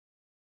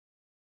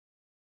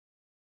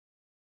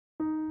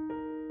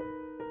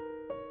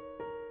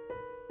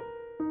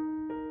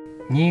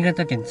新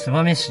潟県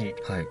燕市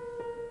はい。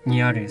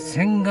にある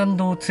千眼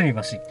堂つり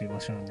橋っていう場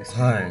所なんですけ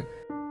ど、はい。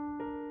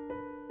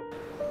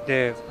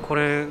でこ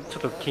れちょ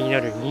っと気にな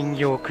る人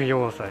形供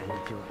養祭。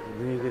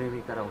ぬいぐる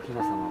みからおひ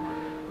な様まで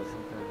ご参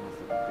加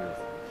いただきま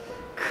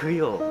す。供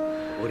養。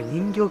俺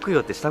人形供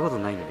養ってしたこと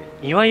ないんだけ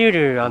ど。いわゆ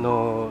る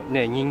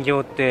ね、人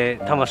形って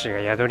魂が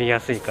宿りや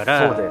すいか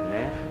ら、そうだよ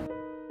ね。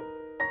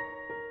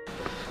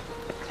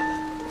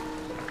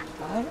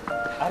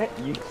あれ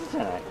雪じ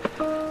ゃない？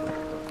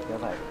や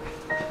ばい。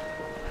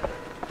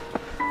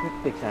降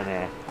ってきた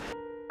ね。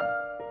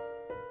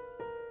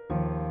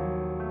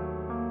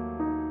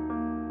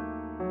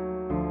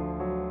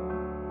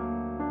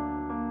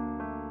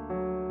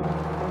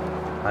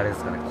あれで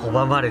すかね、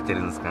拒まれて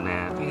るんですか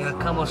ね。いや、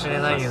かもしれ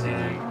ないよ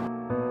ね。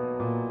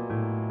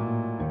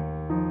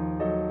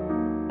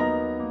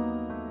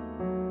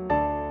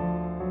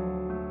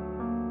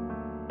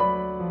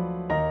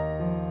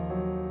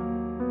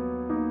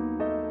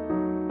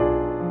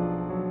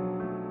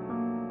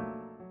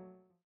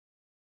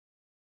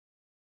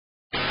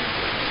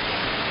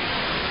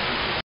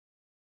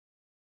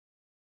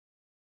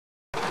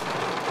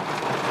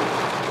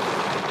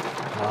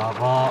や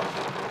ば。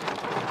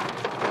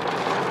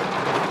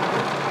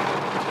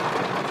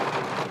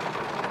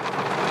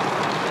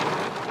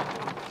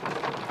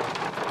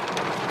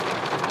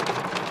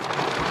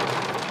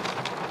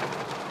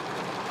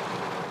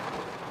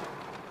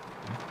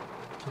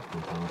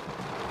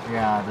い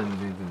やー、全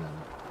然だ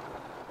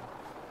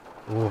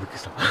な。おお、びっくり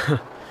した。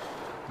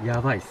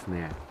やばいっす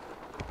ね。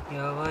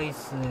やばいっ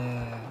す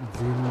ね。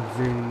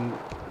全然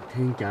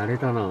天気荒れ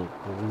たな。こ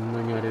ん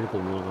なに荒れると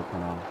思わなかった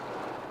な。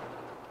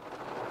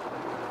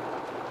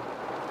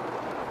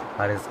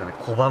あれですかね、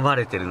拒ま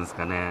れてるんです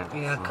かね。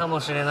いや、かも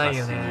しれない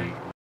よね。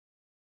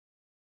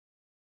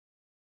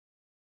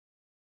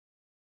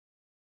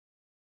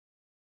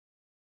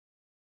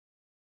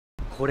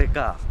これ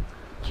か。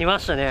来ま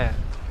したね。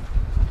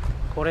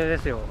これで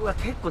すよ。うわ、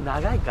結構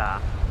長い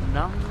か。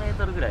何メー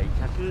トルぐらい？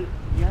 100、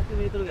200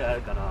メートルぐらいあ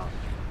るかな。も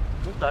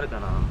っとあるか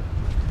な。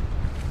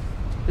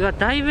うわ、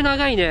だいぶ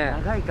長いね。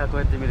長いか、こ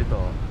うやって見ると。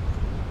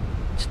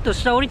ちょっと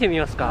下降りてみ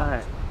ますか。は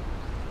い。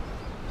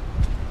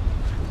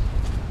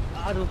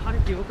でも晴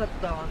れてよかっ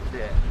た、マジ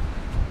で。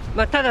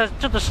まあ、ただ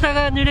ちょっと下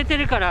が濡れて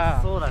るから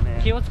そうだね、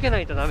気をつけな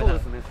いとダメだ。そう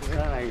ですね、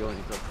滑らないように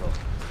ちょっ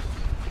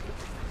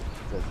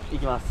と。い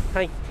きます。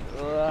はい。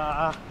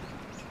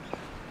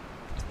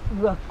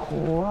うわ、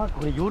怖っ。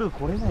これ夜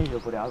来れないよ。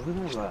これ危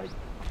ないわ。いや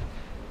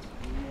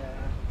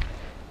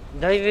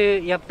だい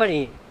ぶやっぱ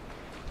り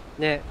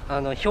ね、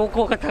標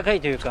高が高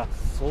いというか、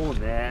そう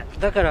ね。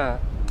だから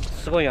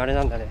すごいあれ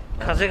なんだね。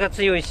風が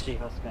強いし。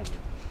確かに。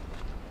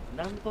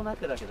なんとな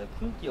くだけど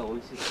空気は美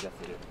味しい気がする。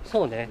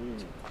そうね、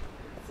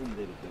住ん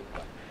でるという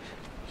か。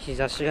日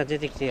差しが出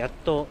てきてやっ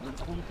と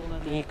本当だ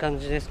ね、いい感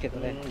じですけど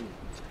ね。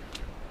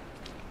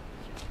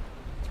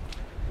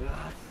うわ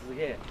ー、す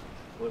げえ。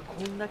俺こ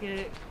んだけ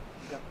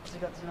ガッチ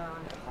ガチな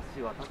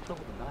橋渡ったこ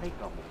とない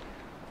かも。こ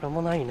れ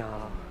もないな。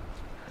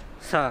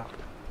さ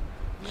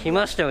あ来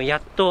ましたよ、や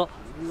っと。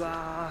う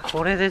わー、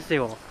これです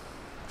よ。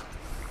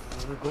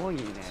すごい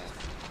ね。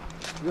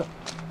うわ、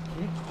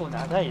結構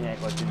長いね、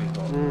こうやって見る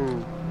と。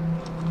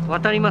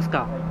渡ります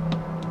か。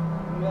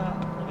うわ、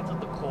なんかちょっ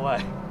と怖い。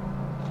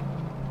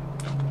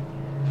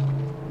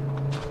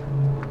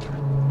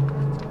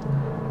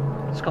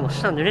しかも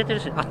下濡れてる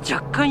し、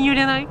若干揺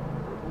れない？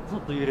ちょ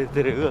っと揺れ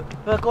てる。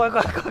うわ、怖い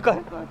怖い怖い怖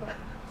い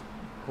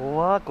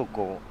怖い。こ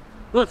こ。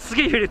うわ、す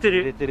げえ揺れてる。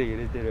揺れてる揺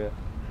れてる。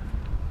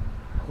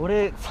こ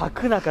れ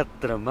柵なかっ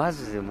たらマ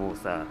ジでもう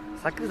さ、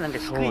柵なんか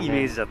低いイ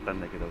メージだったん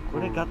だけど、こ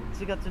れガッ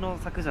チガチの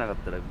柵じゃなか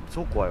ったら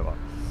超怖いわ。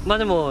まあ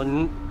でも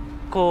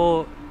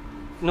こ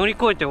う乗り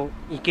越えて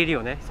いける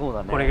よね。そう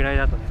だね、これぐらい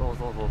だとね。そう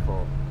そうそうそう。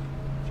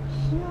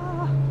いや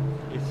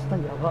ー、下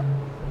やば、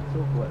超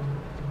怖い。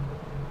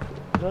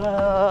う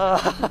わ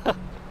ー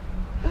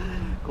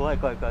怖い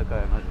怖い怖い怖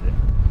い、マジで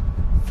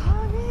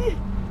寒い。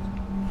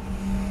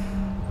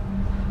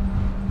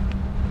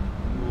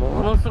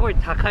ものすごい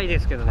高いで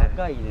すけどね。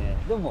高いね。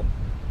でも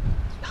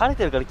晴れ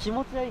てるから気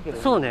持ちはいいけど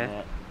ね。そう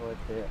ね、こうやっ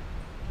て。で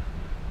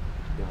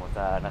も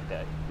さ、なんか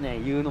ね、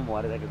言うのも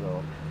あれだけ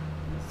ど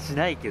し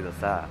ないけど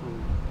さ、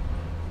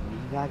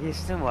身投げ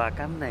しても分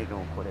かんないか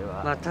も、これ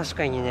は。まあ確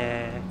かに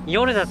ね、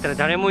夜だったら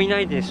誰もいな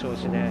いでしょう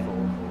しね。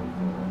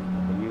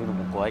言うの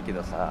も怖いけ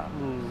どさ、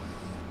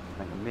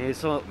なんか名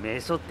所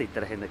って言っ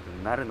たら変だけ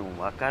どなるの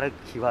も分かる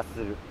気はす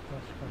る。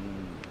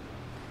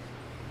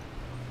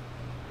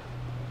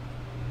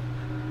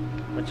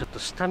ちょっと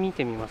下見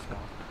てみますか。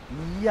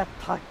いや、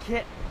高っ。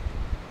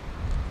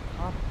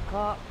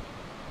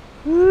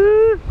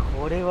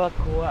これは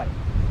怖い。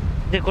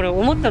でこれ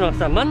思ったのは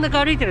さ、真ん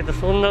中歩いてると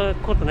そんな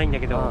ことないんだ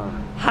けど、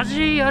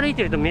端歩い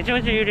てるとめちゃ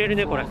めちゃ揺れる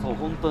ね。これそう、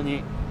本当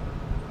に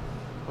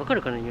わか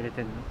るかな、揺れ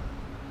てんの。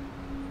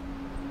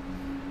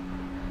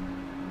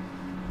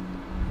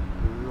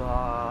う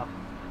わ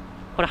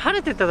ー、これ晴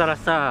れてたら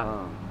さ、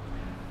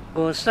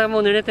こう下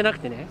も濡れてなく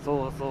てね。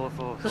そうそう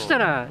そう。そした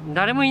ら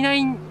誰もいな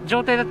い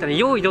状態だったら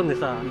用意どんで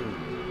さ、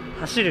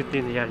走るって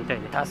いうのやりたい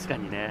ね。確か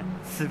にね、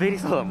滑り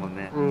そうだもん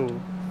ね。うん。こ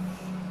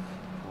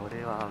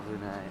れは危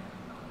ない。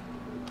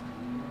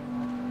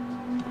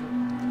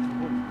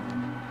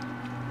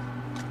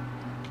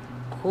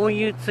こう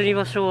いう吊り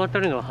橋を渡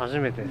るのは初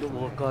めてです、ね。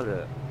わかる。なん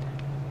か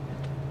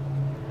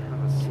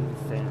新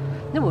鮮。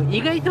でも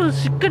意外と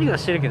しっかりは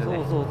してるけどね。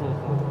そうそうそうそ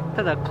う。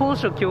ただ高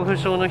所恐怖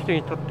症の人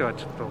にとっては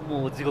ちょっと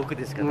もう地獄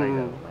でしかないだろう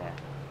ね。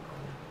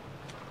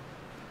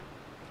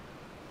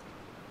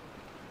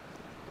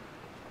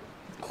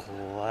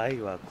怖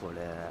いわこ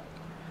れ。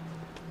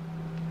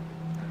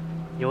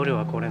夜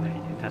は来れない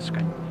ね。確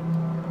かに。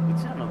う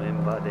ちらのメ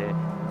ンバーで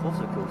高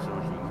所恐怖症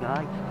の人い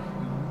ない？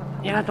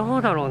いや、ど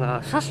うだろう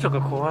な。サシと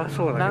か怖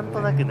そうだけど、ね、なんと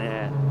なく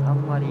ね、あ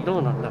んまりど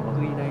うなんだろう。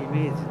得意なイ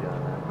メージでは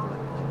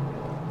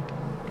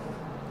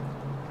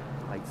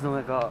ない。あ、いつの間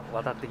にか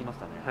渡ってきまし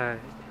たね。はい。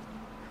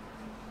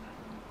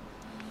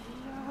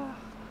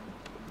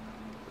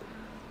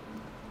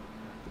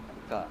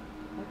なんか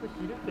本当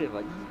昼来れば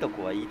いいと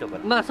こはいいとこ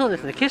だ。まあそうで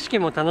すね。景色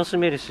も楽し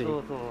めるし。そ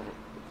うそう。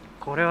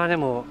これはで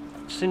も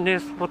心霊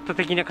スポット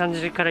的な感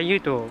じから言う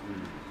と、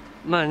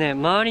まあね、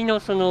周りの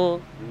そ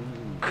の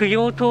供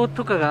養塔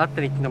とかがあった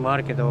りっていうのもあ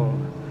るけど、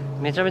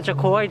めちゃめちゃ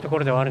怖いとこ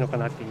ろではあるのか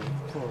なっていう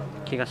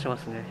気がしま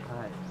すね。はい、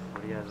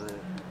とりあえず一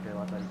回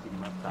渡り切り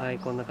ました。はい、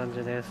こんな感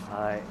じです。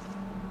はい。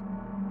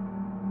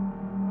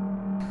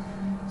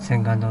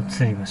千眼堂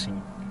つり橋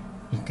に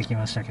行ってき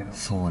ましたけど。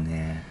そう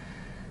ね。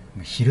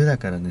昼だ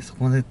からね、そ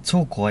こで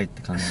超怖いっ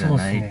て感じじゃ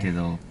ないけ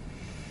ど、ね、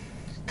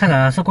た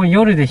だあそこ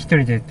夜で一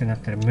人でってなっ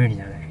たら無理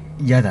だね。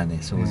嫌だね、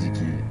正直。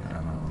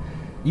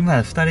今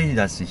2人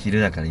だし昼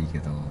だからいいけ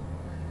ど、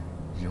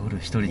夜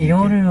一人で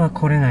夜は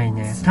来れない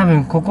ね。多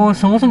分ここ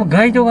そもそも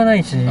街灯がな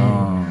いし、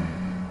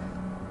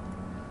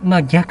ま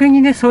あ逆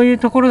にね、そういう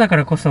ところだか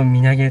らこそ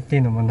身投げってい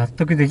うのも納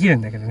得できる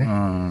んだけど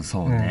ね。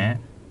そう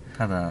ね。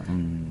ただ、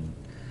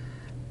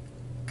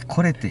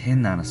これって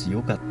変な話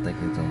良かったけど、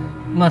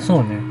まあ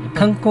そうね、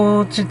観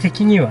光地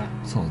的には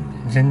そうね、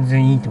全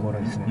然いいところ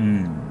です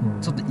ね。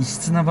ちょっと異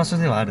質な場所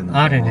ではある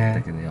なと思っ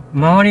たけど、やっぱ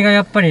周りが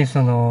やっぱり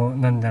その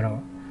なんだ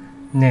ろ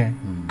うね、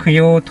供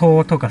養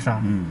塔とか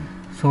さ、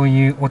そう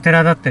いうお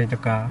寺だったりと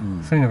か、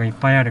そういうのがいっ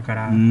ぱいあるか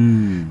ら、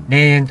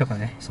霊園とか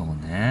ね、そう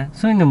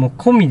いうのも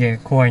込みで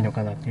怖いの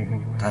かなっていうふう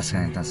に思います。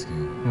確かに確か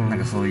に、なん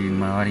かそういう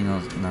周りの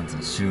なんつう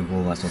の集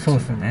合場所っていう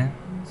かね、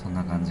そん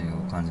な感じを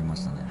感じま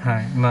したね。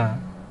はい、まあ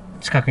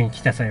近くに来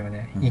た際は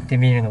ね、行って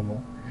みるの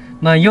も、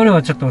まあ夜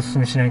はちょっとお勧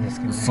めしないです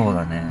けどね。そう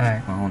だね。は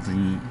い。まあ本当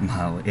に、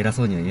まあ偉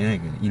そうには言えない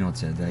けど、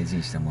命は大事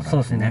にしてもらってね。そ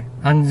うですね。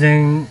安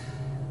全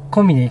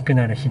込みで行く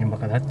なら昼間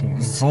かなっていうふう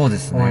にそうで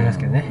すね。思います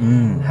けどね。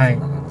はい。そ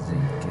んな感じで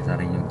行けた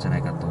らいいんじゃな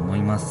いかと思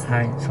います。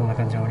はい。そんな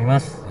感じでおりま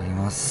す。